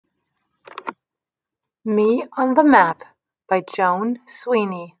Me on the Map by Joan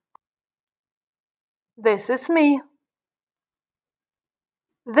Sweeney. This is me.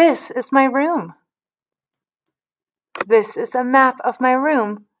 This is my room. This is a map of my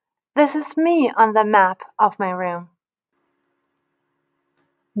room. This is me on the map of my room.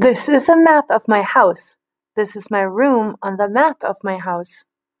 This is a map of my house. This is my room on the map of my house.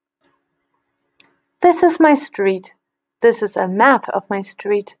 This is my street. This is a map of my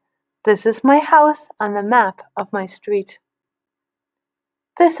street. This is my house on the map of my street.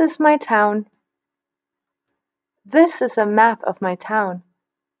 This is my town. This is a map of my town.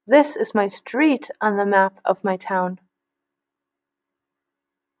 This is my street on the map of my town.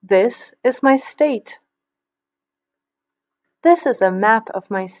 This is my state. This is a map of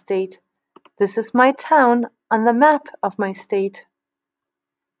my state. This is my town on the map of my state.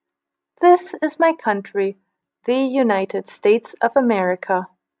 This is my country, the United States of America.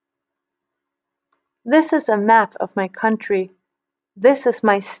 This is a map of my country. This is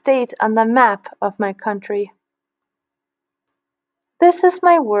my state on the map of my country. This is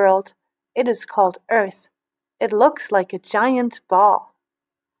my world. It is called Earth. It looks like a giant ball.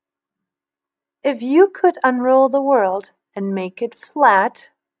 If you could unroll the world and make it flat,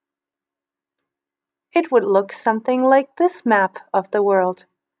 it would look something like this map of the world.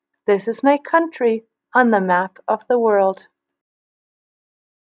 This is my country on the map of the world.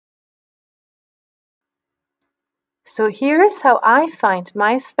 So here's how I find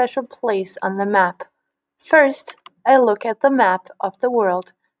my special place on the map. First, I look at the map of the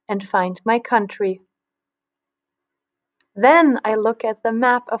world and find my country. Then I look at the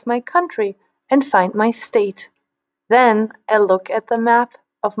map of my country and find my state. Then I look at the map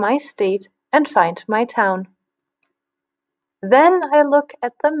of my state and find my town. Then I look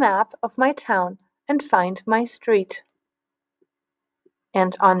at the map of my town and find my street.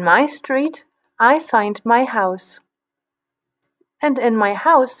 And on my street, I find my house. And in my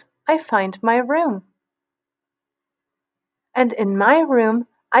house, I find my room. And in my room,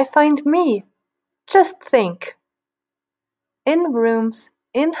 I find me. Just think. In rooms,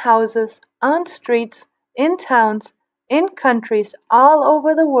 in houses, on streets, in towns, in countries all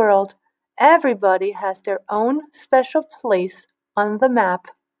over the world, everybody has their own special place on the map.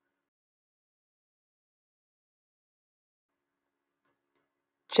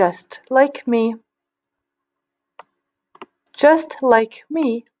 Just like me. Just like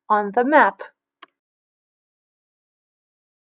me on the map.